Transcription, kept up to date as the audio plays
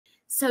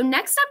So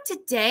next up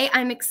today,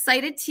 I'm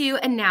excited to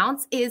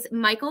announce is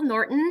Michael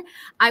Norton.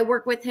 I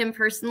work with him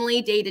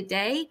personally day to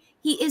day.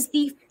 He is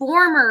the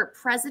former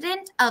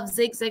president of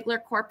Zig Ziglar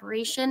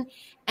Corporation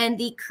and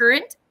the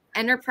current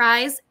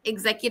enterprise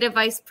executive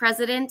vice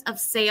president of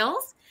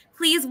sales.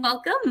 Please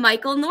welcome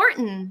Michael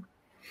Norton.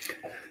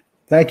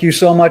 Thank you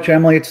so much,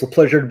 Emily. It's a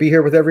pleasure to be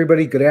here with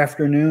everybody. Good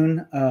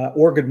afternoon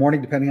or good morning,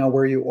 depending on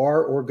where you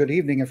are, or good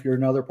evening if you're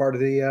in another part of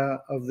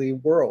the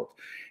world.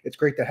 It's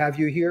great to have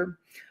you here.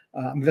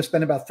 I'm going to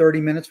spend about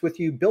 30 minutes with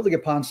you, building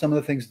upon some of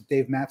the things that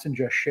Dave Mattson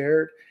just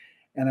shared.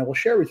 And I will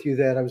share with you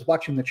that I was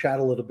watching the chat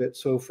a little bit.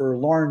 So for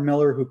Lauren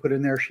Miller, who put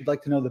in there, she'd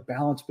like to know the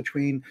balance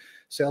between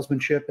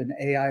salesmanship and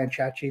AI and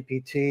Chat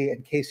GPT.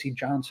 And Casey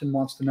Johnson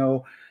wants to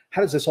know,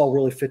 how does this all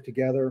really fit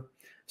together?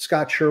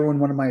 Scott Sherwin,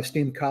 one of my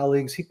esteemed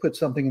colleagues, he put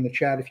something in the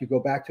chat. If you go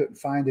back to it and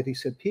find it, he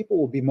said, people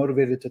will be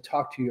motivated to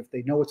talk to you if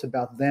they know it's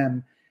about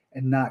them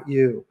and not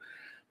you.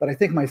 But I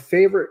think my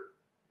favorite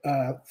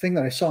thing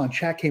that I saw in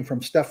chat came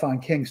from Stefan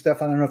King.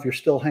 Stefan, I don't know if you're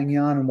still hanging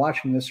on and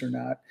watching this or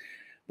not,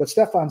 but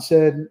Stefan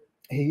said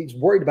he's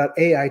worried about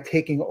AI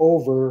taking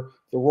over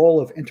the role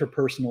of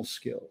interpersonal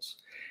skills.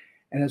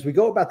 And as we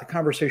go about the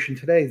conversation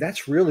today,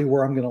 that's really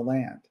where I'm going to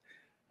land.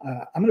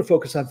 I'm going to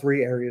focus on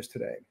 3 areas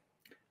today.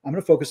 I'm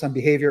going to focus on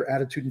behavior,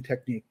 attitude, and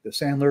technique, the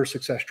Sandler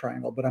success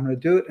triangle, but I'm going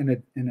to do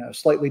it in a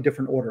slightly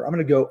different order. I'm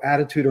going to go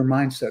attitude or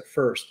mindset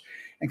first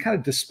and kind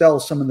of dispel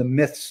some of the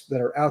myths that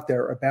are out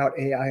there about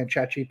AI and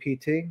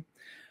ChatGPT.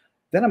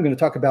 Then I'm going to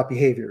talk about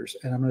behaviors,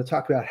 and I'm going to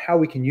talk about how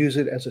we can use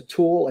it as a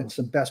tool and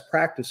some best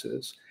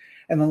practices.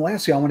 And then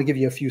lastly, I want to give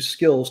you a few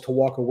skills to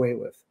walk away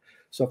with.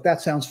 So if that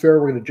sounds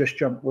fair, we're going to just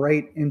jump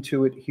right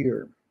into it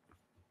here.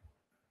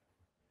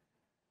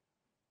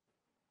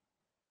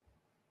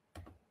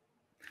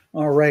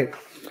 All right.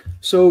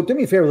 So do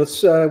me a favor.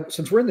 Let's,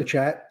 since we're in the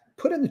chat,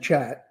 put in the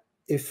chat,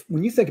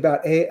 when you think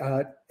about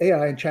AI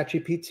and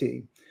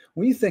ChatGPT,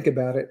 when you think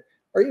about it,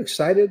 are you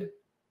excited?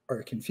 Are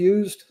you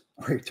confused?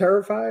 Are you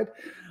terrified?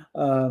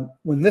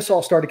 When this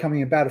all started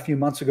coming about a few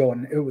months ago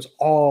and it was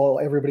all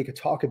everybody could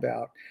talk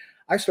about,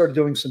 I started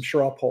doing some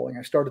straw polling.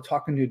 I started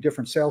talking to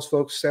different sales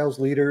folks, sales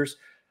leaders.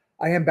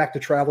 I am back to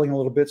traveling a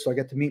little bit, so I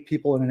get to meet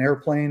people in an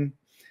airplane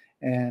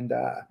and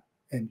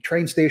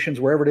train stations,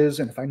 wherever it is.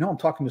 And if I know I'm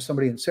talking to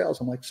somebody in sales,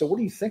 I'm like, so what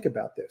do you think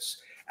about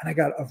this? And I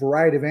got a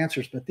variety of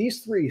answers, but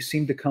these 3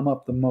 seem to come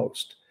up the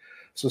most.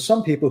 So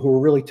some people who are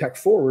really tech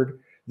forward,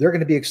 they're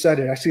going to be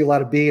excited. I see a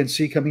lot of B and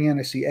C coming in.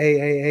 I see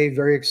A,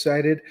 very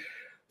excited.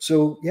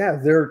 So yeah,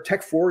 they're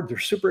tech forward. They're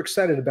super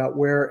excited about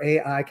where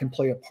AI can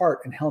play a part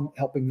in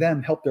helping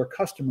them help their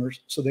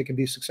customers so they can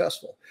be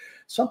successful.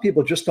 Some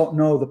people just don't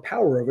know the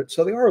power of it,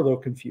 so they are a little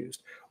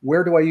confused.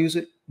 Where do I use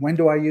it? When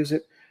do I use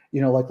it?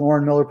 You know, like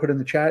Lauren Miller put in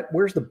the chat,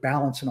 where's the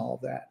balance in all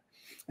of that?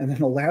 And then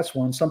the last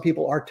one, some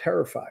people are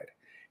terrified.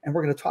 And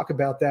we're going to talk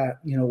about that,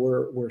 you know,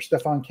 where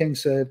Stefan King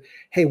said,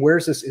 hey,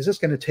 where's this? Is this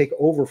going to take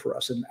over for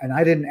us? And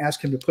I didn't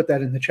ask him to put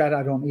that in the chat.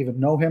 I don't even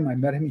know him. I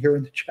met him here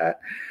in the chat.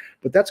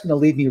 But that's going to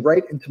lead me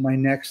right into my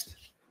next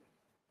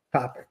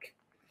topic.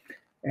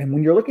 And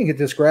when you're looking at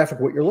this graphic,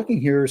 what you're looking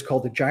here is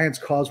called the Giant's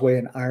Causeway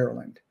in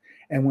Ireland.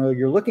 And when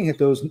you're looking at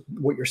those,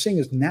 what you're seeing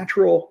is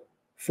natural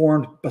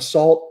formed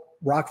basalt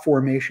rock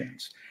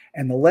formations.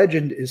 And the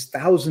legend is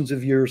thousands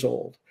of years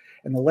old.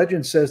 And the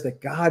legend says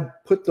that God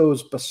put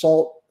those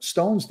basalt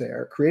stones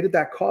there, created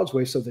that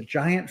causeway so the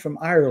giant from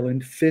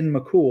Ireland, Finn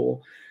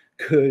McCool,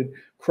 could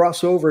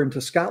cross over into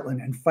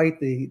Scotland and fight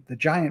the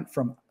giant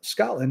from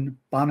Scotland,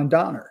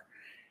 Bonandanner.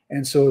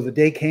 And so the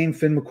day came,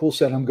 Finn McCool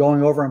said, I'm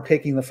going over, I'm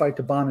taking the fight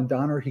to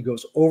Bonandanner. He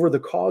goes over the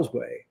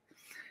causeway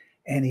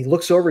and he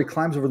looks over, he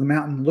climbs over the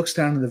mountain, looks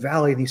down in the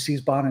valley, and he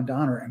sees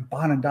Bonandanner. And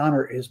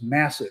Bonandanner is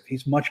massive.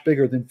 He's much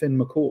bigger than Finn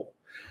McCool.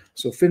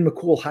 So Finn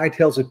McCool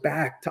hightails it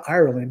back to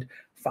Ireland,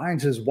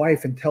 finds his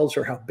wife and tells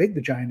her how big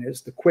the giant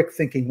is. The quick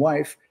thinking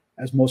wife,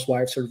 as most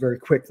wives are very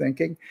quick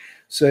thinking,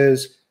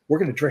 says, we're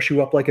going to dress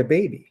you up like a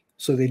baby.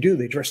 So they do.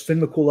 They dress Finn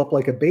McCool up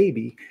like a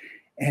baby.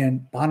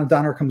 And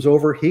Bonandanner comes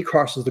over. He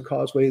crosses the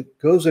causeway,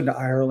 goes into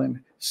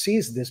Ireland,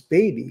 sees this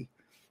baby,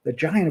 the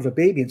giant of a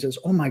baby, and says,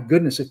 oh my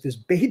goodness, if this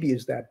baby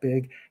is that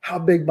big, how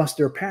big must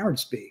their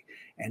parents be?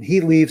 And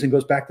he leaves and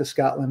goes back to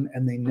Scotland,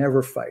 and they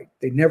never fight.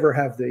 They never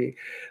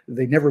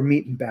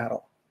meet in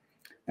battle.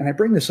 And I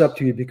bring this up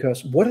to you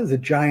because what are the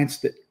giants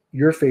that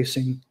you're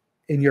facing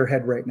in your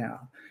head right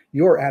now?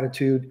 Your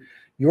attitude,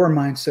 your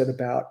mindset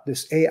about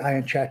this AI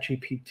and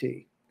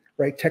ChatGPT,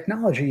 right?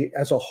 Technology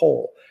as a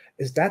whole.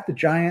 Is that the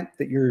giant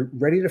that you're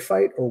ready to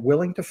fight or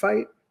willing to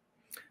fight?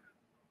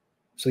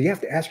 So you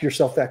have to ask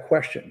yourself that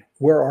question.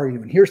 Where are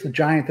you? And here's the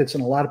giant that's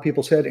in a lot of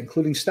people's head,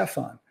 including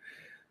Stefan.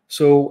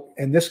 So,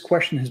 and this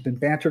question has been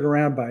bantered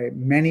around by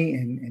many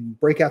in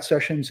breakout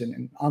sessions and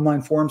in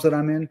online forums that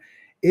I'm in.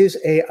 Is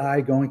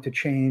AI going to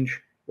change,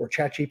 or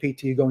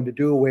ChatGPT going to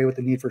do away with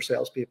the need for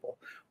salespeople?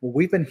 Well,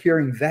 we've been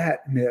hearing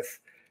that myth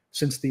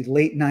since the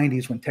late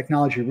 90s when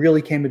technology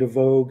really came into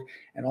vogue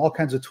and all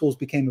kinds of tools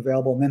became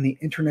available. And then the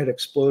internet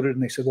exploded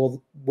and they said,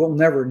 well, we'll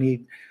never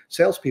need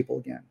salespeople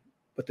again.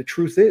 But the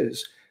truth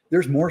is,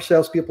 there's more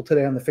salespeople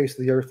today on the face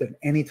of the earth than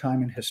any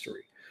time in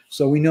history.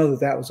 So we know that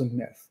that was a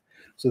myth.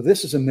 So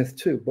this is a myth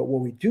too. But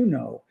what we do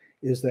know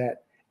is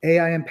that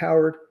AI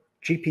empowered,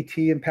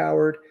 GPT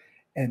empowered,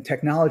 and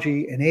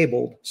technology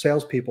enabled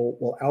salespeople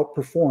will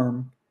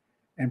outperform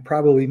and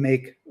probably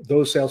make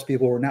those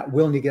salespeople who are not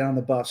willing to get on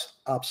the bus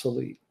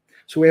obsolete.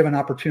 So we have an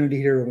opportunity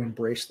here to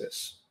embrace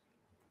this.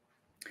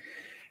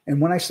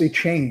 And when I say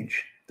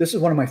change, this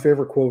is one of my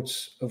favorite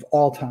quotes of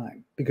all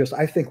time, because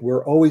I think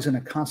we're always in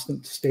a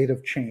constant state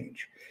of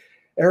change.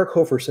 Eric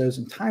Hofer says,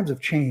 in times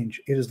of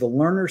change, it is the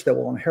learners that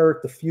will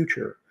inherit the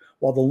future,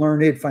 while the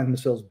learned find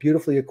themselves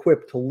beautifully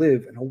equipped to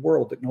live in a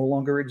world that no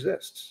longer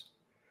exists.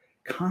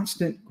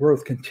 Constant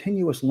growth,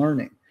 continuous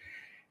learning.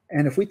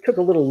 And if we took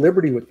a little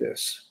liberty with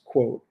this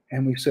quote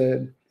and we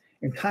said,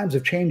 in times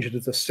of change, it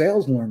is the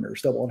sales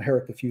learners that will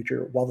inherit the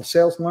future, while the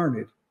sales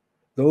learned,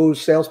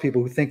 those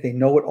salespeople who think they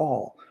know it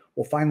all,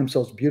 will find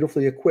themselves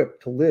beautifully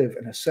equipped to live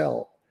in a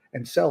sell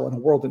in a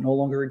world that no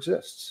longer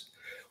exists.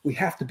 We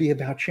have to be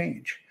about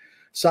change.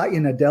 Satya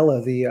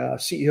Nadella, the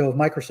CEO of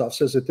Microsoft,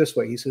 says it this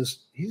way. He says,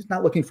 he's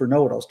not looking for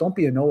know-it-alls. Don't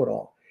be a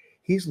know-it-all.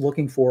 He's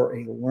looking for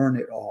a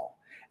learn-it-all.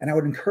 And I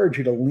would encourage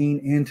you to lean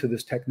into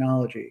this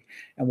technology.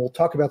 And we'll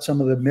talk about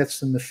some of the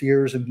myths and the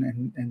fears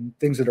and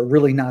things that are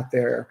really not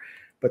there,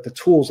 but the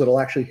tools that will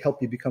actually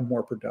help you become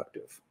more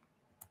productive.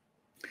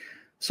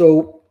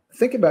 So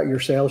think about your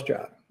sales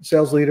job.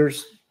 Sales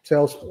leaders,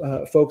 sales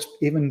folks,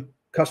 even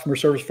customer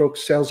service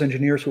folks, sales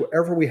engineers,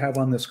 whoever we have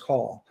on this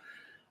call.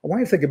 I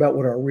want you to think about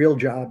what our real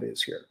job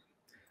is here.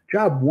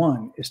 Job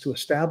one is to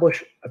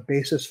establish a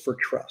basis for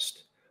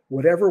trust.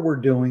 Whatever we're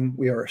doing,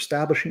 we are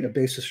establishing a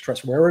basis of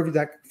trust, wherever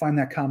you find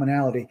that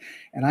commonality.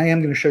 And I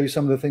am going to show you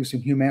some of the things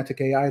in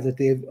Humantic AI that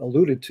Dave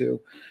alluded to.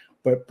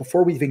 But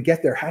before we even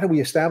get there, how do we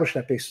establish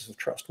that basis of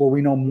trust where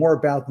we know more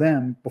about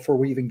them before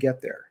we even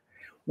get there?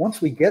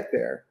 Once we get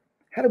there,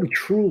 how do we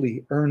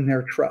truly earn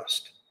their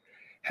trust?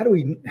 How do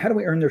we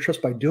earn their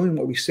trust? By doing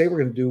what we say we're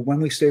going to do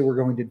when we say we're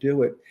going to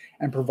do it,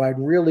 and provide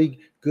really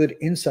good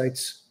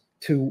insights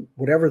to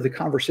whatever the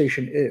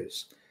conversation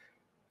is.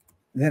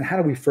 And then how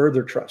do we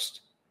further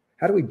trust?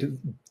 How do we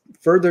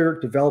further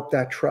develop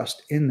that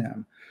trust in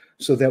them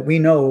so that we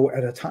know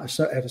at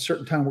a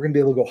certain time we're going to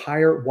be able to go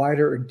higher,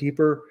 wider, and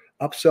deeper,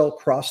 upsell,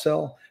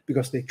 cross-sell,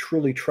 because they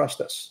truly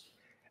trust us.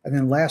 And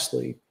then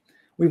lastly,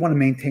 we want to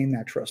maintain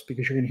that trust,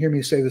 because you're going to hear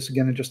me say this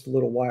again in just a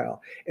little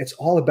while. It's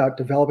all about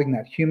developing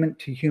that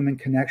human-to-human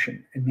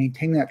connection and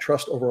maintaining that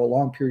trust over a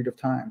long period of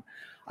time.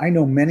 I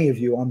know many of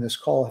you on this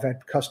call have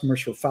had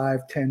customers for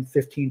 5, 10,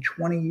 15,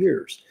 20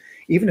 years.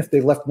 Even if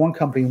they left one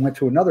company and went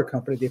to another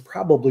company, they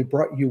probably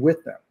brought you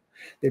with them.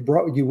 They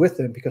brought you with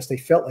them because they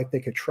felt like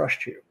they could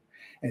trust you.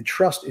 And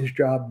trust is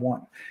job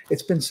one.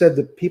 It's been said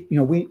that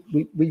people,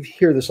 we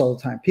hear this all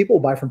the time. People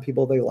buy from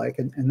people they like,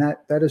 and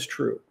that is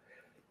true.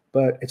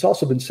 But it's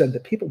also been said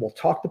that people will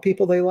talk to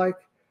people they like,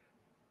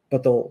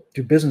 but they'll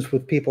do business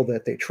with people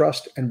that they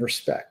trust and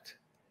respect.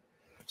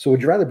 So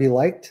would you rather be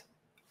liked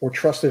or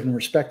trusted and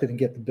respected and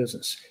get the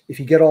business? If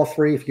you get all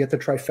three, if you get the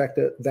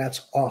trifecta,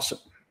 that's awesome.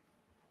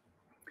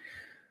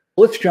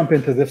 Let's jump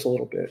into this a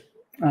little bit.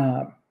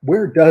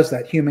 Where does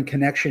that human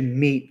connection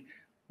meet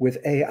with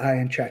AI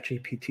and Chat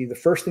GPT? The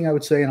first thing I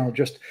would say, and I'll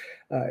just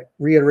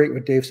reiterate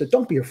what Dave said,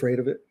 don't be afraid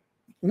of it.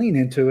 Lean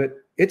into it.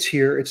 It's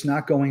here. It's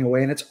not going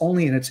away, and it's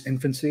only in its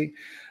infancy.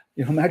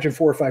 Imagine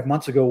 4 or 5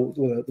 months ago,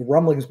 the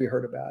rumblings we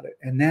heard about it.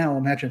 And now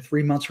imagine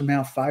 3 months from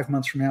now, 5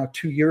 months from now,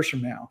 2 years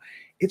from now.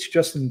 It's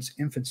just in its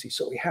infancy,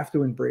 so we have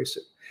to embrace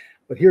it.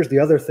 But here's the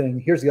other thing.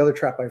 Here's the other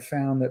trap I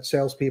found that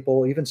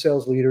salespeople, even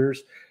sales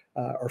leaders,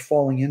 are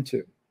falling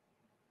into.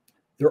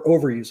 They're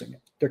overusing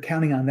it. They're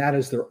counting on that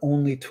as their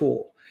only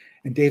tool.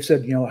 And Dave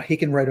said, he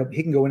can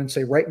go in and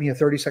say, write me a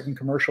 30-second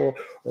commercial,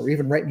 or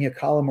even write me a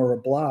column or a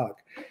blog.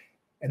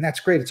 And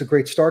that's great. It's a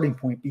great starting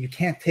point, but you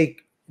can't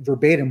take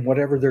verbatim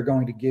whatever they're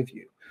going to give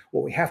you.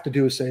 What we have to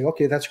do is say,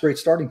 okay, that's a great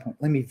starting point.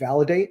 Let me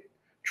validate,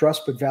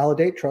 trust but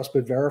validate, trust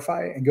but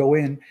verify, and go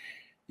in.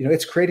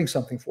 It's creating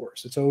something for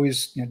us. It's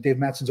always, Dave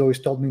Matson's always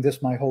told me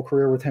this my whole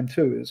career with him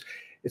too, is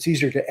it's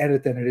easier to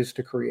edit than it is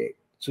to create.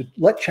 So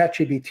let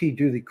ChatGPT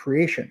do the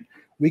creation.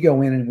 We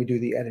go in and we do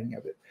the editing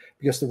of it,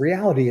 because the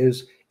reality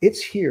is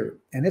it's here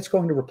and it's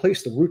going to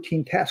replace the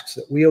routine tasks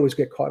that we always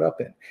get caught up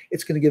in.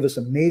 It's going to give us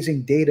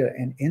amazing data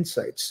and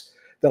insights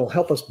that'll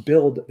help us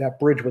build that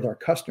bridge with our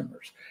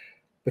customers.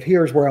 But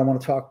here's where I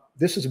want to talk.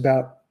 This is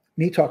about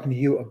me talking to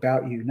you,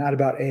 not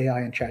about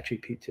AI and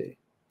ChatGPT.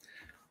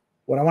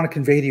 What I want to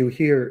convey to you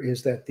here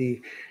is that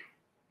the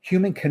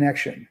human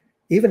connection,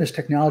 even as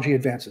technology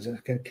advances, and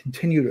it can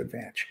continue to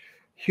advance,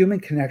 human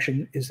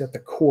connection is at the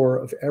core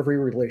of every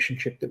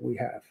relationship that we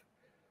have.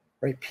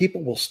 Right?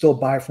 People will still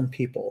buy from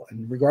people.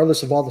 And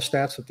regardless of all the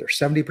stats, that they're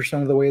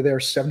 70% of the way there,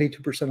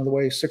 72% of the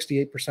way,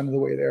 68% of the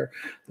way there,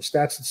 the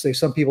stats that say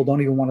some people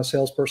don't even want a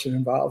salesperson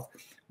involved.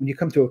 When you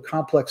come to a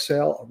complex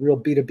sale, a real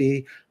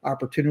B2B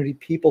opportunity,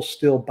 people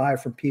still buy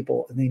from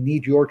people, and they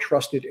need your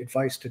trusted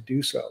advice to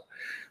do so.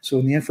 So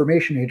in the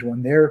information age,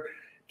 when they're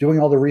doing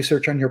all the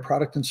research on your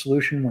product and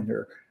solution, when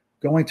they're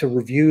going to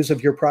reviews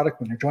of your product,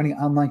 when they're joining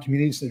online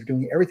communities, they're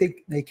doing everything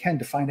they can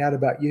to find out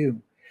about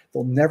you,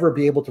 They'll never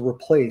be able to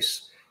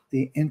replace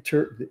the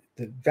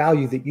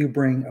value that you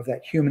bring of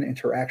that human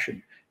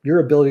interaction, your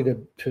ability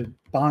to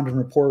bond and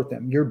rapport with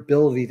them, your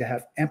ability to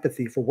have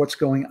empathy for what's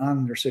going on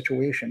in their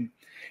situation,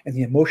 and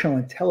the emotional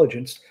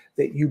intelligence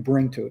that you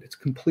bring to it. It's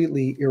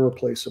completely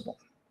irreplaceable.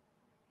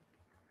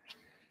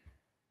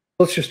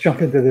 Let's just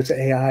jump into this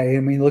AI. I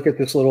mean, look at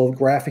this little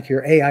graphic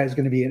here. AI is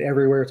going to be in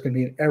everywhere. It's going to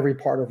be in every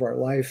part of our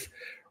life,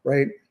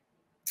 right?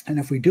 And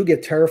if we do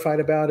get terrified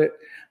about it,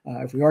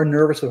 if we are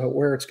nervous about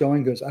where it's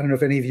going, because I don't know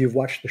if any of you have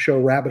watched the show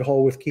Rabbit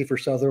Hole with Kiefer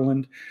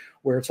Sutherland,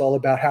 where it's all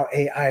about how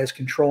AI is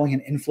controlling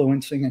and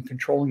influencing and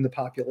controlling the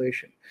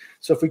population.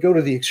 So if we go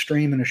to the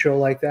extreme in a show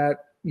like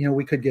that,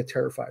 we could get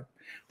terrified.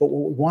 But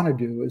what we want to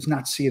do is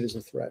not see it as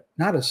a threat,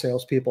 not as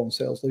salespeople and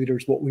sales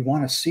leaders. What we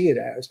want to see it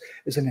as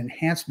is an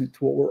enhancement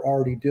to what we're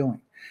already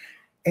doing.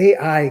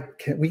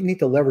 We need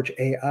to leverage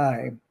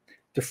AI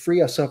to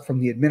free us up from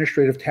the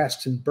administrative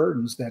tasks and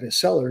burdens that as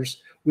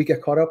sellers we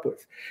get caught up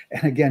with.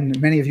 And again,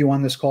 many of you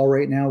on this call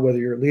right now, whether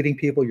you're leading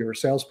people, you're a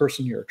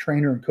salesperson, you're a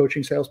trainer and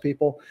coaching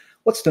salespeople,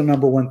 what's the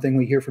number one thing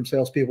we hear from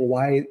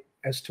salespeople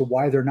as to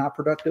why they're not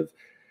productive?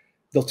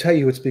 They'll tell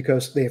you it's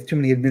because they have too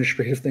many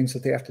administrative things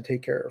that they have to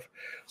take care of.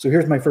 So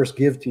here's my first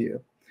give to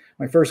you.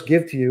 My first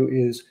give to you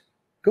is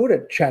go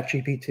to Chat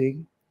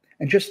GPT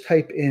and just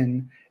type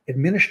in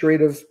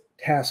administrative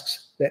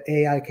tasks that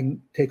AI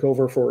can take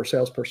over for a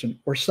salesperson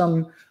or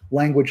some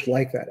language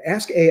like that.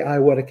 Ask AI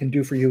what it can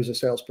do for you as a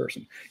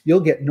salesperson. You'll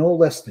get no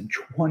less than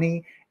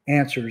 20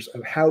 answers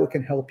of how it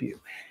can help you.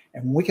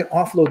 And when we can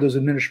offload those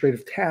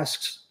administrative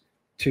tasks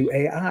to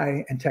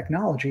AI and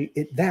technology,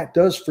 that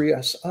does free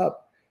us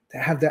up to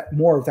have that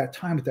more of that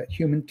time with that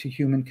human to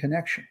human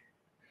connection.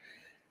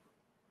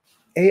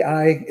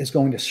 AI is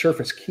going to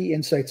surface key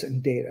insights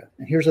and data.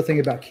 And here's the thing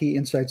about key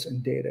insights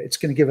and data. It's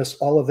going to give us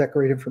all of that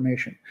great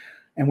information.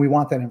 And we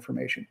want that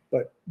information.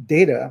 But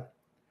data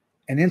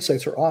and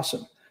insights are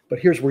awesome. But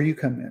here's where you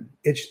come in.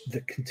 It's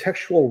the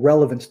contextual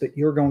relevance that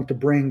you're going to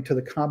bring to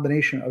the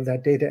combination of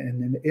that data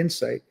and the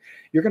insight.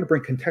 You're going to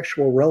bring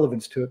contextual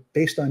relevance to it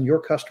based on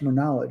your customer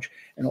knowledge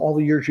and all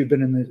the years you've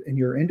been in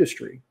your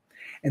industry.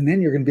 And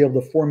then you're going to be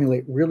able to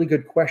formulate really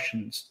good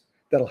questions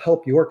that'll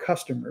help your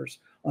customers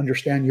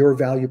understand your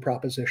value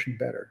proposition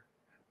better,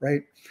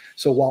 right?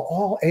 So while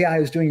all AI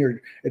is doing your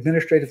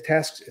administrative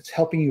tasks, it's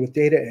helping you with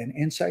data and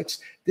insights.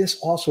 This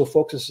also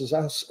focuses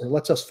us or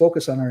lets us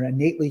focus on our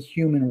innately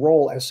human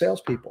role as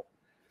salespeople.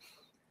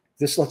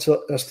 This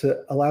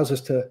allows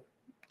us to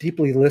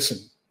deeply listen,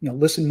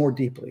 listen more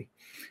deeply,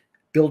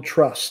 build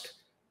trust,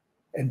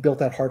 and build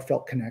that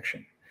heartfelt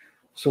connection.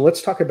 So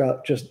let's talk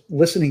about just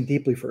listening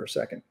deeply for a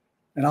second.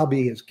 And I'll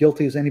be as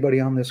guilty as anybody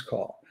on this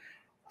call.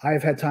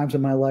 I've had times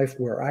in my life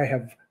where I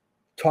have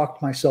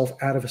talked myself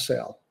out of a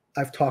sale.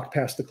 I've talked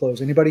past the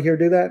close. Anybody here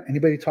do that?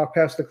 Anybody talk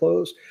past the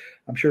close?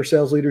 I'm sure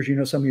sales leaders,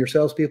 some of your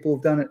salespeople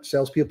have done it.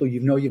 Salespeople,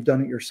 you've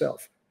done it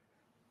yourself.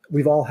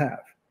 We've all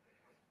have.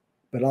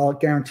 But I'll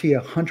guarantee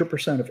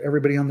 100% of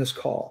everybody on this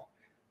call,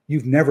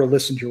 you've never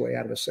listened your way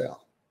out of a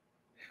sale.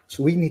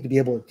 So we need to be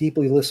able to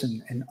deeply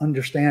listen and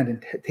understand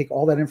and take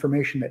all that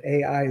information that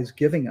AI is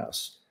giving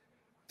us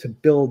to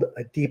build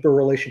a deeper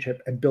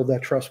relationship and build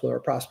that trust with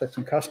our prospects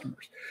and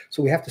customers.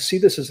 So we have to see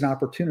this as an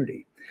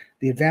opportunity.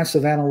 The advance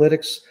of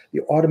analytics, the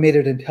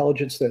automated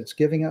intelligence that it's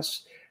giving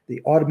us, the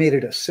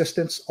automated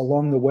assistance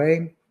along the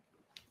way.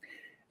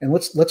 And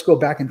let's go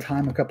back in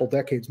time a couple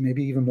decades,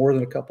 maybe even more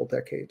than a couple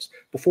decades.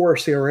 Before our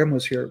CRM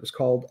was here, it was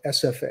called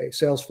SFA,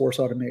 Salesforce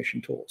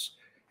Automation Tools.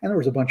 And there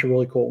was a bunch of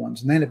really cool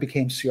ones. And then it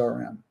became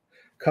CRM,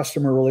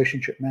 Customer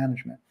Relationship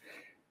Management.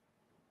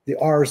 The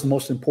R is the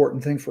most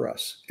important thing for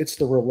us. It's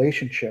the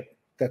relationship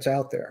that's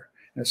out there.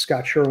 And as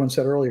Scott Sherwin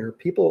said earlier,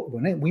 people,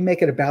 when we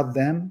make it about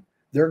them,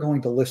 they're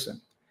going to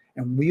listen.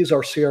 And when we use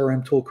our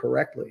CRM tool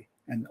correctly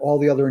and all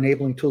the other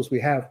enabling tools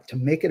we have to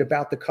make it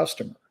about the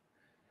customer,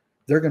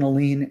 they're going to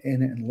lean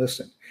in and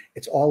listen.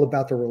 It's all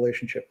about the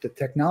relationship. The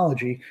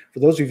technology, for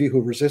those of you who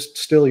resist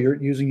still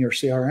you're using your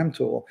CRM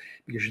tool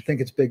because you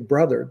think it's Big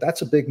Brother,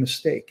 that's a big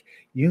mistake.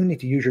 You need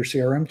to use your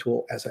CRM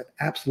tool as an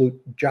absolute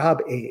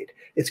job aid.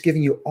 It's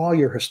giving you all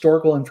your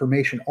historical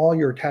information, all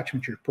your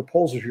attachments, your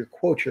proposals, your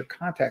quotes, your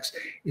contacts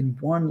in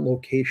one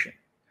location,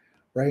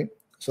 right?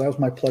 So that was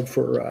my plug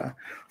for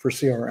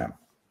CRM.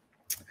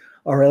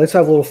 All right, let's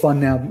have a little fun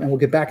now, and we'll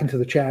get back into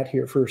the chat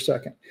here for a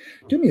second.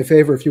 Do me a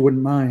favor, if you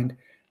wouldn't mind.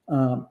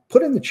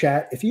 Put in the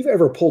chat if you've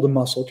ever pulled a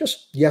muscle,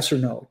 just yes or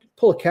no.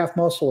 Pull a calf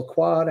muscle, a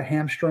quad, a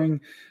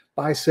hamstring,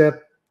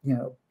 bicep,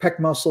 pec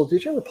muscle.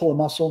 Did you ever pull a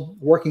muscle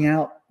working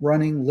out,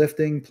 running,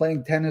 lifting,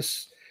 playing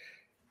tennis,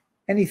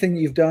 anything that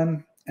you've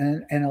done?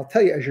 And I'll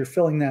tell you, as you're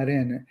filling that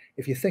in,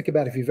 if you think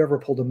about if you've ever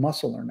pulled a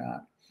muscle or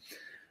not,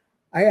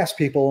 I ask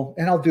people,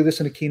 and I'll do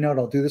this in a keynote,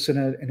 I'll do this in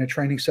a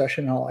training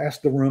session, I'll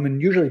ask the room,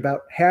 and usually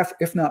about half,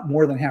 if not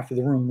more than half of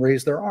the room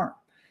raise their arm.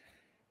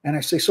 And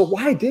I say, so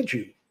why did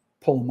you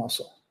pull a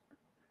muscle?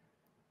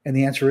 And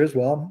the answer is,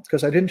 well,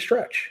 because I didn't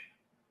stretch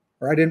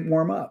or I didn't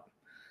warm up.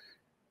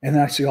 And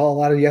then I see a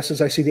lot of yeses.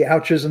 I see the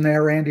ouches in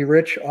there, Randy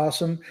Rich,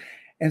 awesome.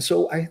 And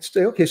so I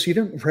say, okay, so you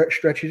didn't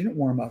stretch, you didn't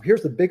warm up.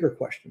 Here's the bigger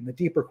question, the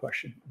deeper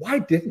question. Why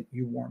didn't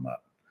you warm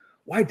up?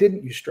 Why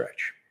didn't you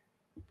stretch?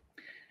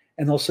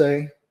 And they'll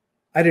say,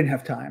 I didn't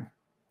have time.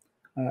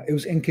 It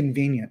was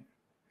inconvenient.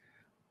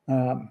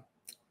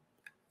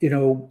 You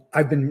know,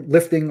 I've been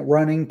lifting,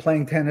 running,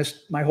 playing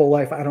tennis my whole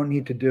life. I don't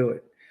need to do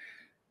it.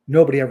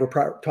 Nobody ever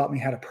taught me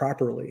how to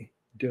properly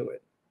do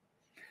it.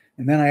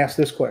 And then I ask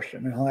this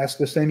question, and I'll ask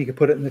the same. You can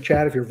put it in the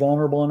chat if you're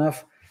vulnerable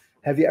enough.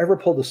 Have you ever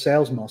pulled a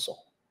sales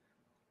muscle?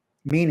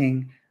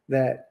 Meaning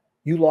that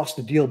you lost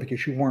a deal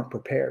because you weren't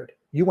prepared.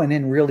 You went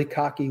in really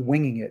cocky,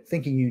 winging it,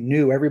 thinking you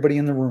knew everybody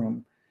in the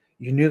room.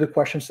 You knew the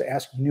questions to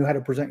ask. You knew how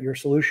to present your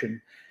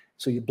solution.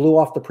 So you blew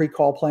off the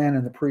pre-call plan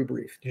and the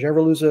pre-brief. Did you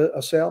ever lose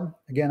a sale?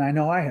 Again, I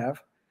know I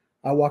have.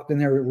 I walked in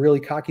there really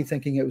cocky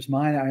thinking it was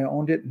mine. I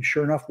owned it, and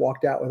sure enough,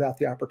 walked out without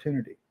the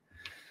opportunity.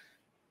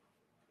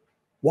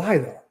 Why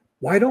though?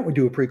 Why don't we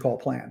do a pre-call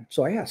plan?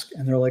 So I asked,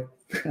 and they're like,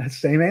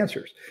 same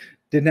answers.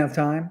 Didn't have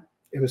time.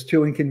 It was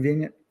too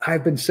inconvenient.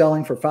 I've been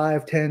selling for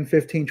 5, 10,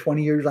 15,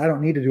 20 years. I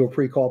don't need to do a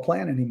pre-call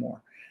plan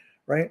anymore,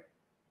 right?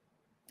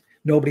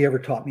 Nobody ever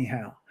taught me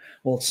how.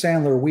 Well, at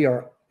Sandler, we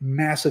are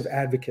massive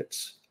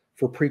advocates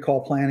for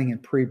pre-call planning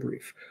and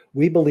pre-brief.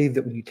 We believe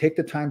that when you take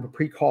the time to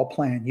pre-call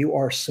plan,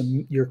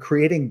 you're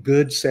creating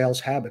good sales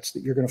habits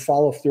that you're going to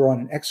follow through on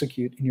and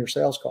execute in your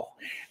sales call.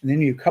 And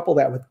then you couple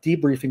that with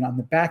debriefing on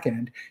the back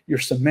end, you're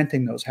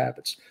cementing those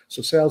habits.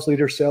 So sales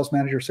leaders, sales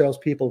managers,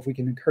 salespeople, if we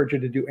can encourage you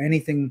to do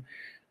anything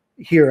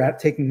here at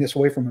taking this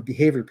away from a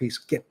behavior piece,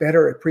 get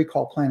better at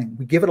pre-call planning.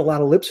 We give it a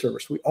lot of lip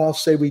service. We all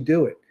say we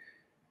do it,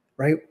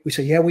 right? We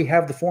say, yeah, we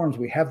have the forms,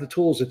 we have the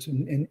tools, it's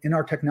in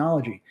our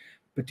technology.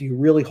 But do you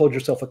really hold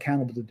yourself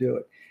accountable to do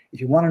it?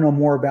 If you want to know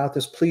more about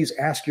this, please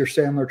ask your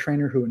Sandler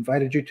trainer who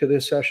invited you to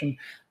this session.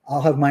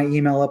 I'll have my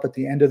email up at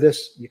the end of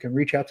this. You can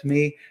reach out to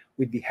me.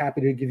 We'd be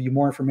happy to give you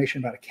more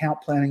information about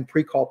account planning,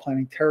 pre-call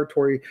planning,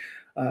 territory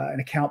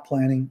and account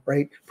planning,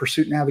 right?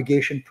 Pursuit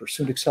navigation,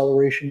 pursuit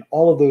acceleration,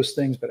 all of those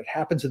things. But it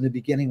happens in the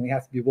beginning. We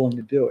have to be willing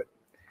to do it.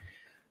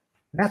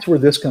 And that's where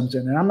this comes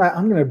in. And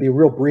I'm going to be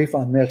real brief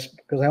on this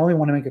because I only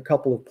want to make a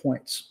couple of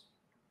points.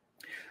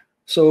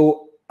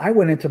 So I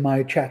went into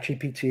my Chat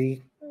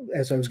GPT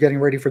as I was getting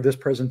ready for this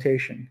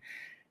presentation.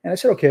 And I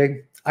said,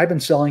 okay, I've been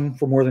selling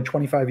for more than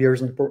 25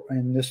 years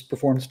in this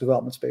performance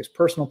development space,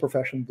 personal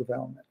professional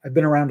development. I've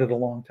been around it a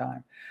long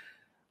time.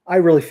 I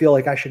really feel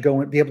like I should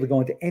be able to go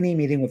into any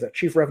meeting with a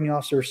chief revenue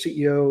officer,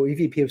 CEO,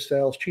 EVP of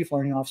sales, chief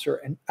learning officer,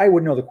 and I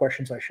would know the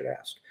questions I should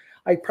ask.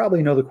 I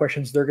probably know the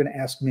questions they're going to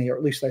ask me, or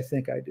at least I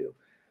think I do.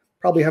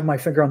 Probably have my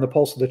finger on the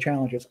pulse of the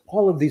challenges,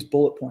 all of these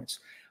bullet points.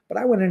 But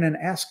I went in and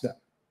asked them.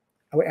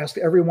 I would ask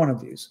every one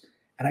of these,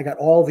 and I got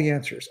all the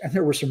answers. And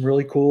there were some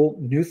really cool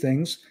new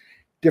things,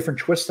 different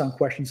twists on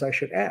questions I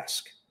should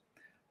ask,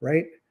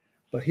 right?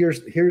 But here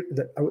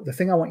the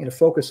thing I want you to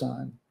focus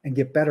on and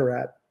get better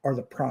at are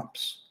the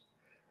prompts,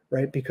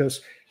 right?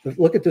 Because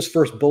look at this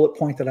first bullet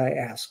point that I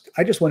asked.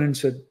 I just went in and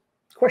said,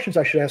 questions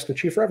I should ask the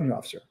chief revenue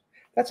officer.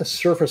 That's a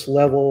surface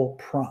level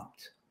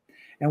prompt.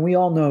 And we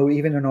all know,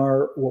 even in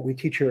what we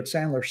teach here at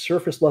Sandler,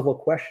 surface level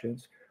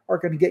questions are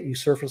going to get you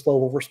surface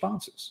level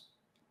responses,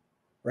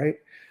 right?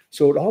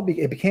 So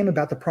it became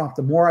about the prompt.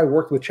 The more I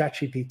worked with Chat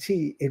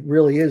GPT, it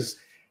really is,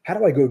 how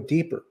do I go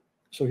deeper?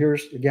 So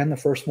here's, again, the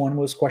first one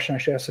was question I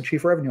should ask the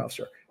chief revenue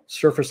officer,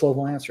 surface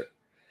level answer.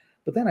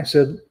 But then I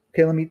said,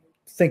 okay, let me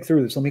think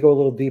through this. Let me go a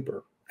little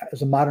deeper.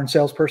 As a modern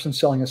salesperson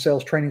selling a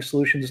sales training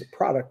solutions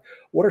product,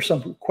 what are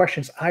some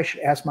questions I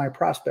should ask my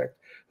prospect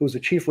who is a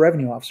chief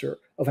revenue officer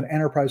of an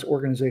enterprise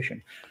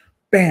organization?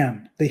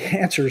 Bam, the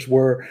answers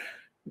were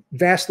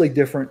vastly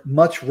different,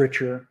 much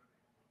richer,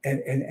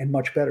 and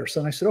much better. So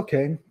then I said,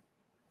 okay,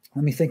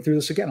 let me think through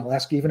this again. I'll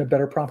ask even a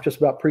better prompt just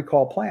about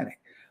pre-call planning.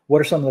 What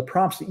are some of the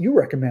prompts that you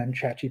recommend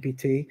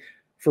ChatGPT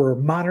for a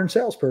modern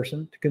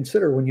salesperson to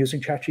consider when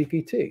using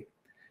ChatGPT?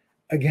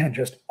 Again,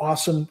 just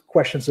awesome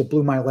questions that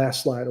blew my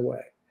last slide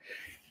away.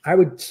 I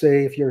would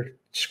say if you're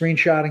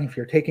screenshotting, if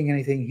you're taking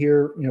anything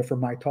here, from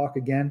my talk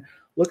again,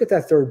 look at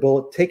that third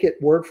bullet, take it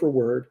word for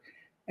word,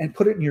 and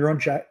put it in your own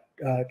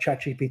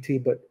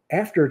ChatGPT. But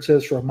after it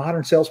says for a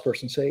modern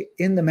salesperson, say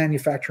in the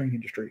manufacturing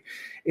industry,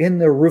 in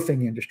the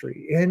roofing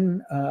industry,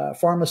 in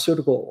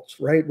pharmaceuticals,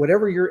 right?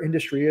 Whatever your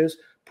industry is,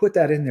 put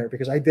that in there,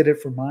 because I did it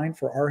for mine,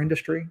 for our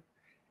industry,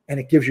 and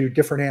it gives you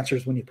different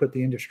answers when you put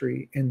the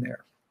industry in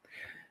there.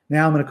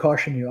 Now I'm going to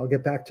caution you. I'll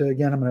get back to,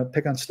 again, I'm going to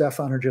pick on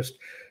Stefan or just,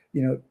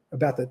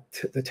 about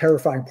the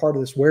terrifying part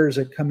of this. Where does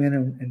it come in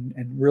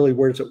and really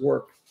where does it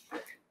work?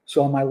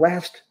 So on my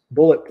last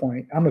bullet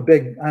point, I'm a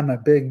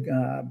big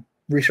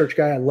research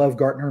guy. I love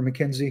Gartner and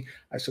McKinsey.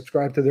 I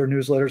subscribe to their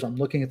newsletters. I'm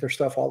looking at their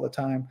stuff all the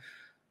time.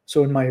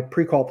 So in my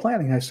pre-call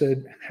planning, I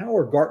said, how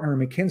are Gartner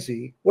and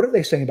McKinsey, what are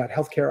they saying about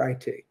healthcare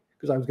IT?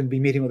 Because I was going to be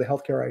meeting with a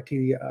healthcare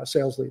IT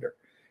sales leader.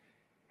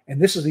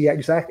 And this is the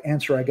exact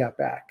answer I got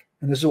back.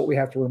 And this is what we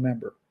have to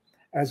remember.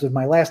 As of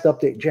my last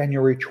update,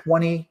 January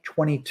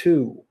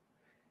 2022,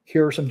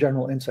 here are some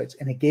general insights.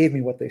 And it gave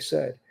me what they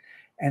said.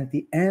 And at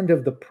the end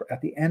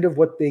of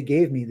what they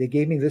gave me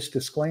this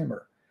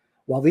disclaimer.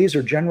 while these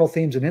are general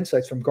themes and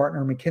insights from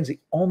Gartner and McKinsey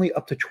only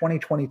up to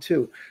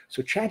 2022.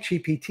 So Chat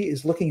GPT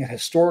is looking at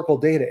historical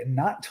data, and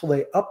not until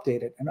they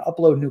update it and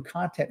upload new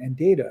content and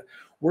data,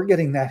 we're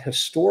getting that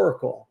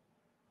historical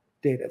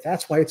data.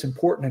 That's why it's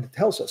important. And it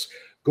tells us,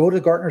 go to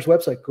Gartner's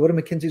website, go to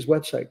McKinsey's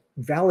website,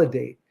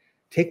 validate,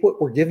 take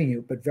what we're giving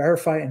you, but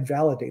verify and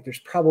validate. There's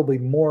probably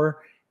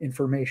more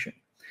information.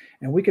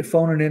 And we could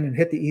phone it in and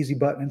hit the easy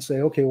button and say,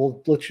 okay,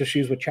 well, let's just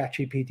use what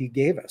ChatGPT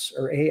gave us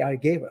or AI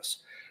gave us.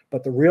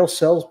 But the real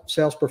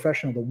sales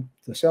professional,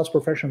 the sales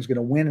professional is going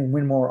to win and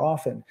win more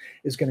often,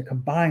 is going to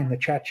combine the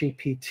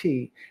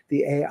ChatGPT,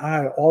 the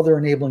AI, all their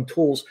enabling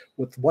tools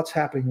with what's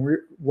happening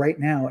right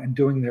now and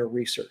doing their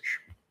research.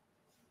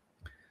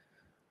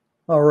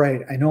 All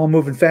right, I know I'm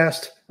moving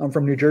fast. I'm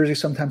from New Jersey.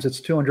 Sometimes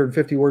it's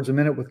 250 words a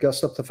minute with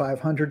gusts up to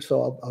 500.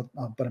 So,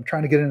 but I'm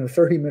trying to get in a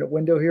 30-minute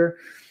window here.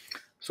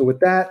 So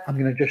with that, I'm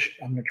going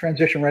to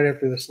transition right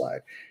after this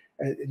slide.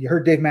 You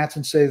heard Dave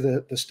Mattson say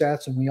the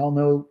stats, and we all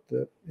know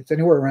that it's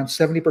anywhere around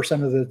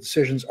 70% of the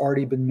decisions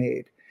already been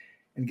made.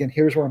 And again,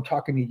 here's where I'm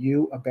talking to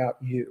you about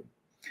you.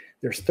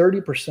 There's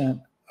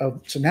 30%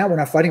 of, so now we're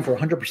not fighting for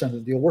 100% of the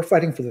deal. We're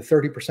fighting for the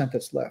 30%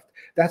 that's left.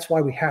 That's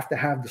why we have to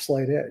have the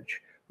slight edge.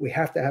 We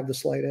have to have the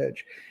slight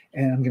edge.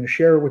 And I'm going to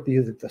share with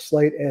you that the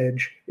slight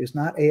edge is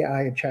not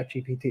AI and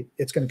ChatGPT.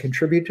 It's going to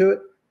contribute to it.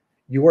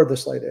 You are the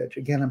slight edge.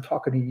 Again, I'm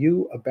talking to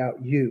you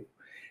about you.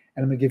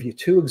 And I'm going to give you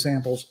two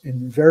examples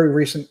in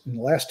the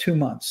last 2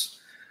 months.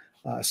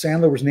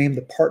 Sandler was named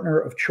the partner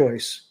of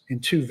choice in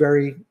two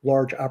very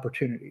large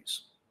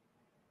opportunities.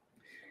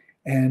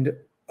 And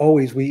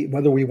always,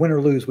 whether we win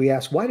or lose, we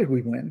ask, why did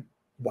we win?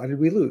 Why did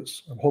we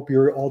lose? I hope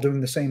you're all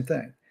doing the same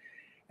thing.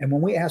 And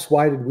when we asked,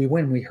 why did we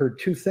win, we heard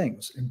two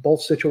things in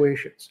both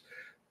situations.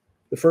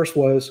 The first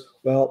was,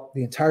 well,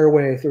 the entire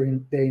way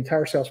through the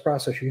entire sales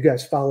process, you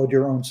guys followed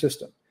your own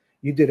system.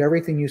 You did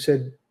everything you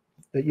said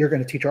that you're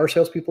going to teach our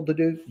salespeople to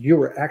do. You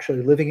were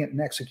actually living it and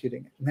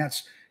executing it. And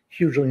that's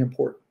hugely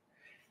important.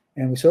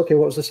 And we said, okay,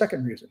 what was the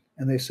second reason?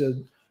 And they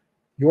said,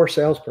 your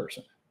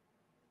salesperson,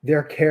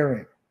 their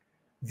caring,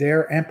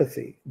 their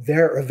empathy,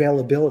 their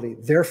availability,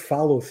 their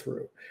follow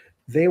through,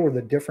 they were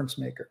the difference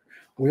maker.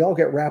 We all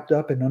get wrapped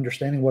up in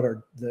understanding what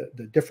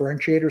the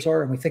differentiators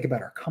are, and we think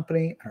about our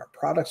company and our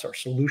products, our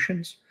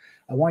solutions.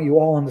 I want you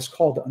all on this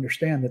call to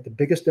understand that the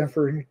biggest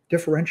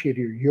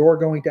differentiator you're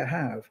going to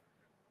have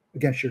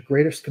against your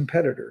greatest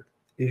competitor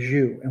is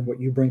you and what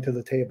you bring to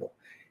the table.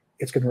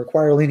 It's going to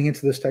require leaning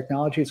into this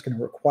technology. It's going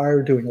to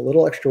require doing a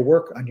little extra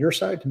work on your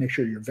side to make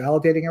sure you're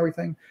validating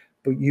everything,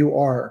 but you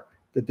are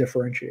the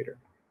differentiator.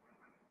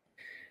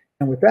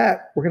 And with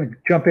that, we're going to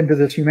jump into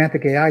this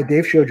Humantic AI.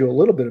 Dave showed you a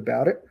little bit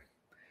about it,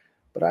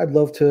 but I'd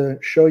love to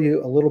show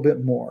you a little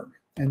bit more.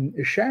 And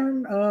is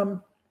Sharon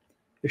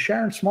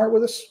Smart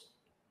with us,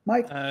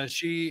 Mike?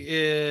 She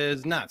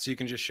is not, so you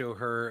can just show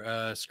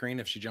her screen.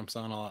 If she jumps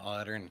on, I'll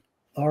add her in.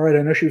 All right,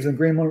 I know she was in the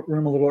green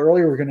room a little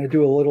earlier. We're going to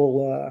do a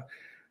little,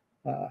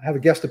 have a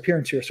guest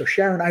appearance here. So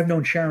Sharon, I've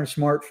known Sharon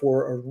Smart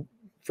for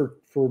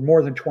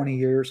more than 20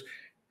 years.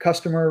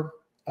 Customer,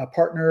 a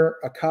partner,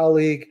 a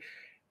colleague,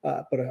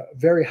 but a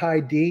very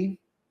high D.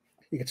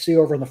 You can see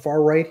over on the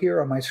far right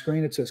here on my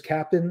screen, it says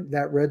captain.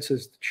 That red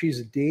says she's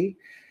a D.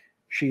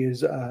 She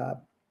is a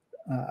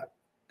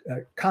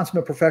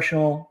consummate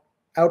professional,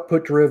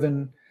 output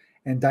driven,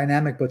 and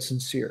dynamic but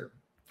sincere,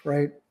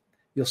 right?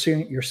 You're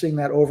seeing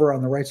that over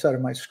on the right side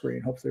of my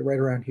screen, hopefully right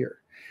around here.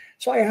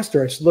 So I asked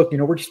her, I said, look,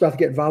 we're just about to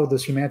get involved with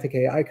this Humantic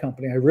AI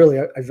company.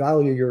 I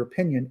value your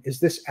opinion. Is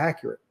this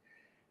accurate?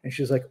 And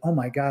she's like, oh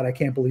my God, I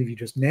can't believe you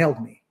just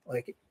nailed me.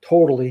 Like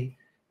totally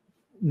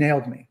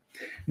nailed me.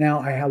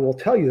 Now I will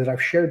tell you that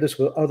I've shared this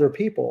with other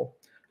people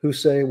who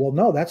say, well,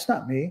 no, that's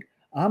not me.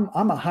 I'm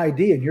a high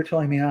D and you're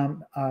telling me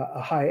I'm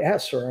a high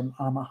S or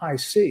I'm a high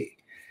C.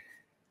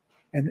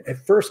 And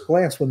at first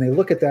glance, when they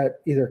look at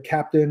that, either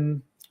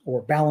captain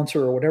or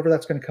balancer or whatever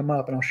that's going to come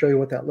up, and I'll show you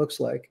what that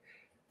looks like,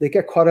 they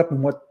get caught up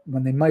in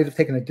when they might have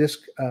taken a DISC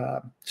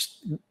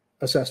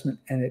assessment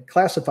and it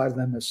classified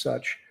them as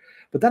such.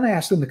 But then I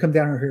asked them to come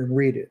down here and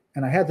read it.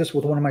 And I had this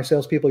with one of my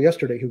salespeople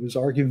yesterday who was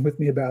arguing with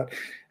me about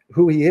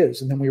who he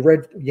is. And then we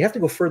read, you have to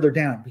go further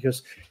down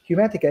because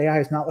Humantic AI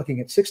is not looking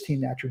at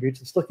 16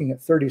 attributes, it's looking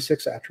at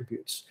 36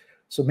 attributes.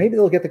 So maybe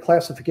they'll get the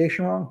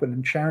classification wrong, but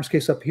in Sharon's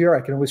case up here,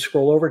 I can always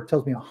scroll over. It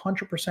tells me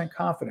 100%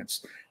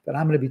 confidence that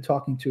I'm going to be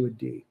talking to a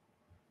D.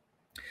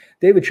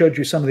 David showed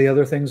you some of the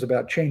other things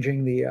about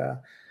changing the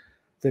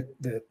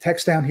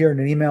text down here in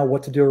an email,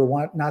 what to do or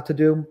what not to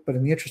do. But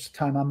in the interest of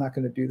time, I'm not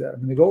going to do that. I'm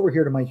going to go over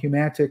here to my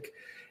Humantic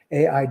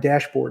AI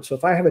dashboard. So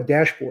if I have a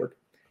dashboard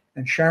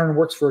and Sharon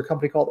works for a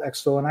company called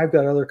Expo, and I've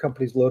got other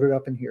companies loaded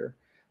up in here,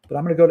 but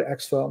I'm going to go to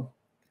Expo,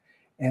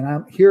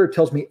 and here it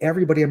tells me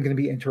everybody I'm going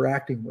to be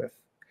interacting with.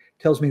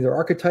 It tells me their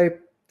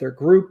archetype, their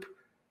group,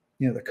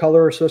 the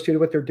color associated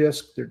with their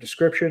disc, their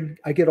description.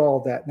 I get all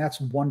of that, and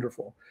that's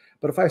wonderful.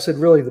 But if I said,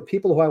 really, the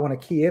people who I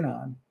want to key in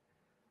on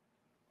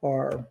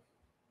are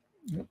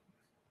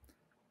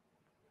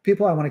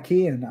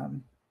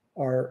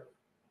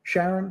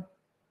Sharon,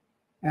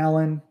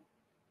 Alan,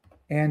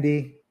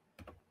 Andy,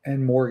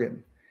 and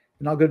Morgan.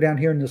 And I'll go down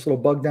here in this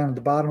little bug down at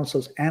the bottom. It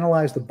says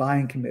analyze the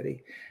buying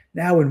committee.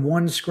 Now in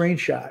one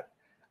screenshot,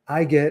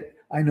 I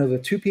know the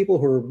 2 people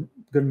who are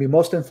going to be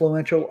most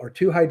influential are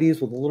 2 high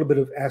Ds with a little bit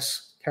of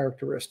S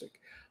characteristic.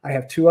 I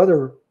have 2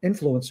 other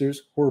influencers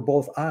who are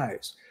both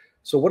Is.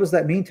 So what does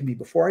that mean to me?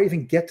 Before I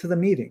even get to the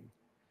meeting,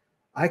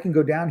 I can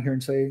go down here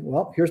and say,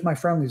 well, here's my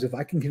friendlies. If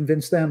I can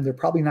convince them, they're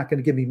probably not going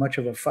to give me much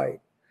of a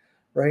fight,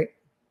 right?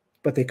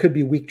 But they could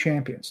be weak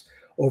champions.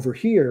 Over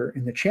here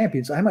in the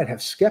champions, I might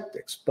have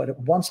skeptics, but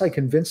once I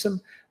convince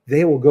them,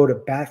 they will go to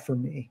bat for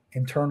me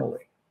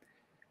internally.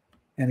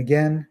 And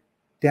again,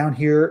 down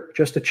here,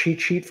 just a cheat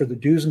sheet for the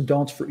do's and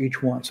don'ts for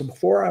each one. So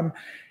before I'm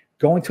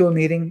going to a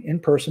meeting in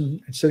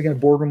person and sitting in a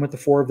boardroom with the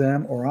 4 of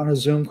them or on a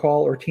Zoom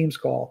call or Teams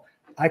call,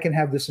 I can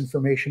have this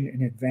information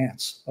in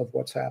advance of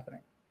what's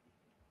happening.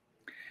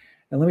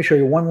 And let me show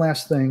you one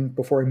last thing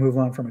before I move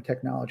on from a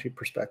technology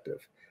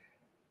perspective.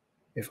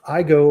 If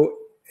I go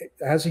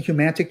as a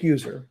Humantic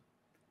user,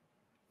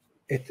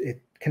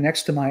 it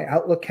connects to my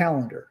Outlook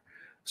calendar.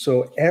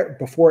 So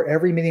before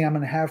every meeting I'm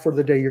going to have for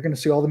the day, you're going to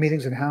see all the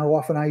meetings and how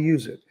often I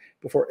use it.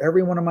 Before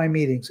every one of my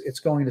meetings, it's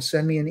going to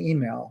send me an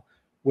email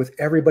with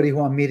everybody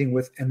who I'm meeting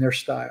with and their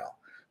style.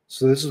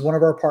 So this is one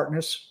of our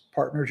partners.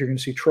 You're going to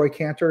see Troy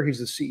Cantor. He's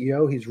the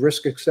CEO. He's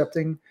risk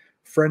accepting,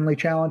 friendly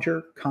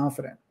challenger,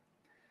 confident.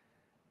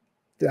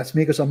 That's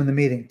me because I'm in the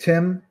meeting.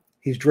 Tim,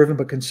 he's driven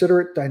but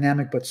considerate,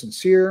 dynamic but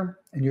sincere.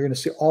 And you're going to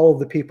see all of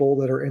the people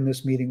that are in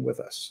this meeting with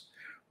us,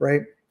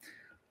 right?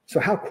 So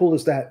how cool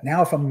is that?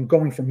 Now, if I'm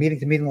going from meeting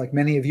to meeting like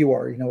many of you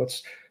are,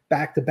 it's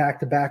back to back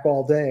to back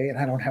all day, and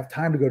I don't have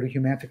time to go to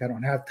Humantic, I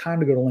don't have time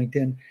to go to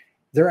LinkedIn,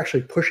 they're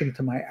actually pushing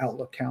to my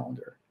Outlook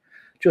calendar.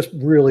 Just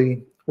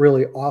really,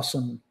 really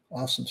awesome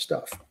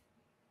stuff.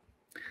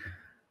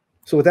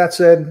 So with that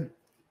said,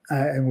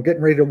 and we're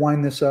getting ready to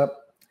wind this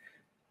up,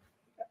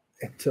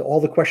 to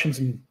all the questions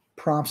and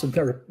prompts and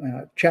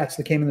chats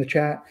that came in the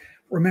chat,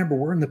 remember,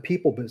 we're in the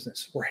people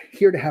business. We're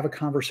here to have a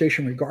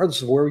conversation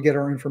regardless of where we get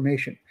our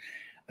information.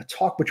 A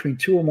talk between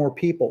 2 or more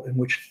people in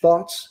which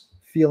thoughts,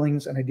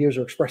 feelings, and ideas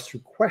are expressed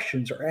through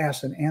questions are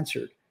asked and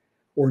answered,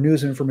 or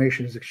news and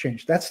information is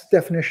exchanged. That's the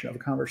definition of a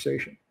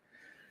conversation.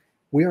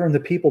 We are in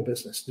the people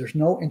business. There's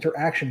no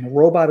interaction. The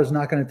robot is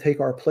not going to take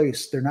our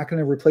place. They're not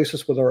going to replace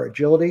us with our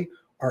agility,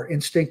 our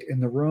instinct in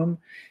the room.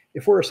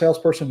 If we're a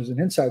salesperson who's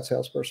an inside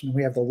salesperson,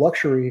 we have the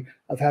luxury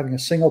of having a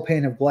single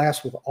pane of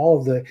glass with all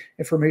of the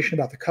information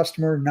about the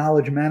customer,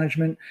 knowledge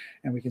management,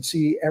 and we can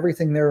see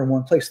everything there in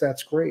one place.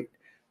 That's great.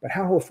 But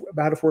how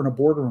about if we're in a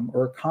boardroom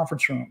or a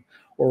conference room,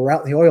 or we're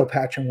out in the oil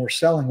patch and we're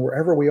selling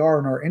wherever we are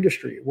in our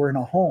industry, we're in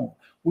a home,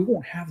 we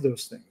won't have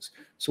those things.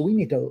 So we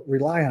need to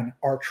rely on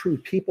our true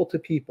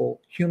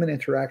people-to-people human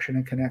interaction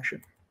and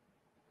connection.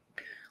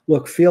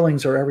 Look,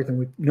 feelings are everything.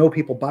 We know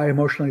people buy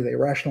emotionally, they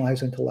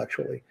rationalize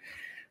intellectually.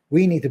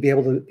 We need to be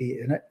able to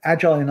be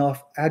agile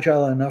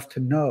enough to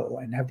know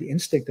and have the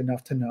instinct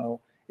enough to know,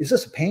 is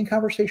this a pain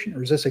conversation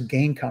or is this a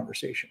gain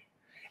conversation?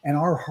 And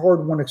our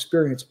hard-won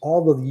experience,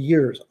 all of the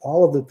years,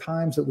 all of the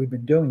times that we've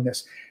been doing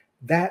this,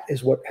 that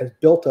is what has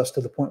built us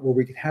to the point where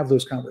we can have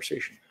those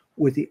conversations.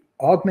 With the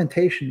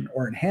augmentation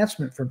or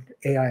enhancement from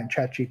AI and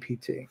Chat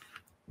GPT.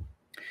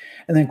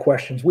 And then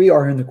questions. We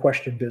are in the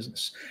question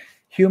business.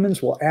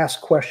 Humans will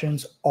ask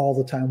questions all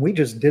the time. We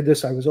just did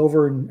this. I was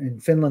over in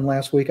Finland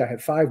last week. I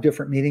had 5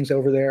 different meetings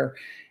over there,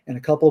 and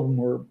a couple of them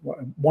were,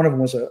 one of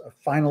them was a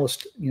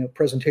finalist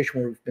presentation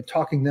where we've been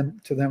talking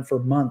to them for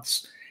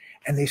months,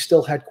 and they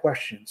still had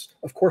questions.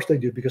 Of course they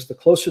do, because the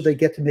closer they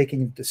get to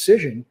making a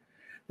decision,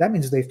 that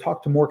means they've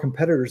talked to more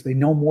competitors. They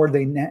know more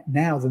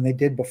now than they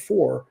did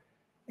before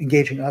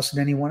engaging us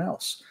and anyone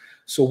else.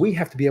 So we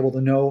have to be able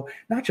to know,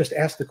 not just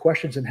ask the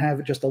questions and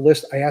have just a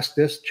list. I ask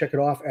this, check it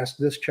off, ask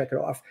this, check it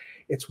off.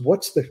 It's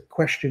what's the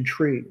question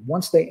tree?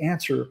 Once they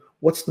answer,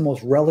 what's the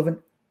most relevant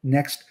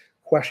next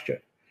question?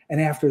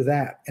 And after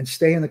that, and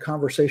stay in the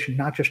conversation,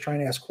 not just trying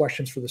to ask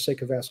questions for the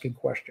sake of asking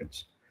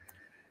questions.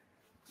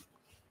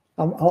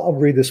 I'll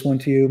read this one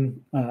to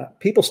you.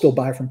 People still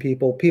buy from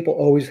people. People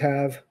always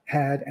have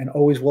had and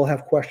always will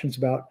have questions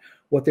about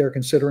what they're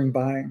considering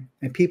buying.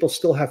 And people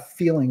still have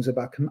feelings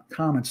about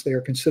comments they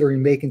are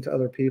considering making to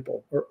other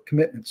people or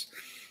commitments.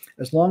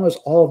 As long as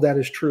all of that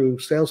is true,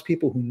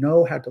 salespeople who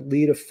know how to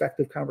lead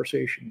effective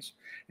conversations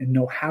and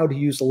know how to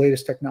use the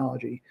latest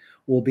technology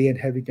will be in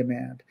heavy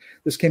demand.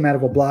 This came out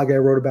of a blog I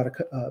wrote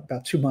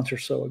about 2 months or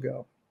so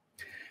ago.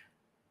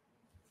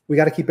 We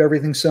got to keep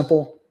everything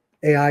simple.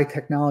 AI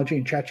technology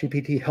and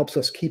ChatGPT helps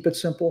us keep it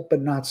simple,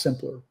 but not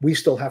simpler. We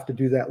still have to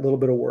do that little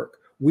bit of work.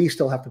 We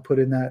still have to put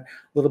in that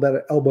little bit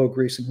of elbow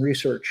grease and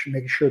research,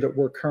 making sure that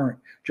we're current.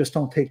 Just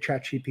don't take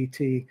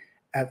ChatGPT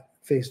at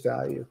face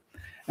value.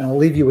 And I'll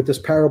leave you with this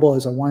parable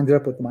as I wind it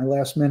up with my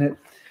last minute.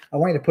 I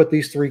want you to put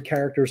these 3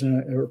 characters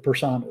in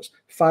personas: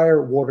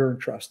 fire, water, and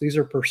trust. These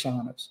are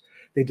personas.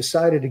 They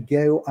decided to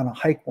go on a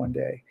hike one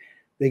day.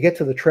 They get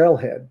to the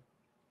trailhead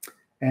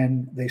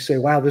and they say,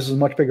 wow, this is a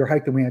much bigger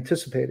hike than we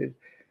anticipated.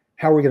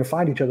 How are we going to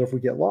find each other if we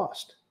get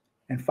lost?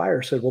 And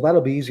fire said, well,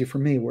 that'll be easy for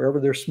me. Wherever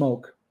there's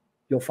smoke,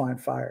 you'll find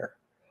fire.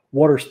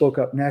 Water spoke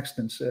up next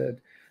and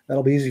said,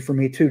 That'll be easy for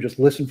me too. Just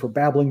listen for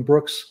babbling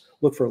brooks,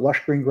 look for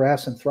lush green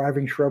grass and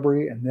thriving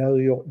shrubbery, and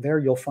there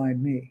you'll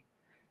find me.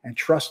 And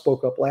Trust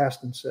spoke up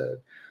last and said,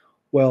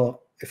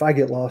 well, if I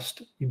get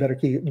lost, you better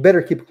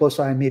keep a close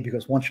eye on me,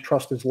 because once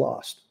trust is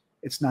lost,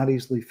 it's not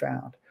easily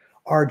found.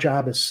 Our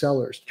job as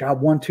sellers,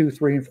 job 1, 2,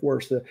 3, and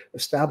 4 is to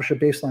establish a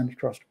baseline of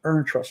trust,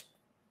 earn trust,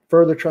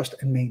 further trust,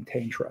 and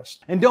maintain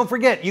trust. And don't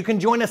forget, you can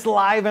join us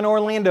live in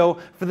Orlando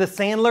for the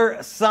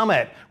Sandler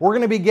Summit. We're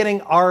going to be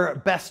getting our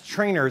best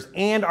trainers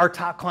and our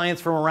top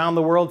clients from around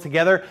the world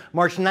together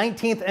March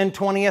 19th and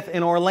 20th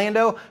in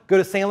Orlando. Go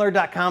to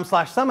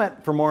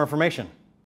sandler.com/summit for more information.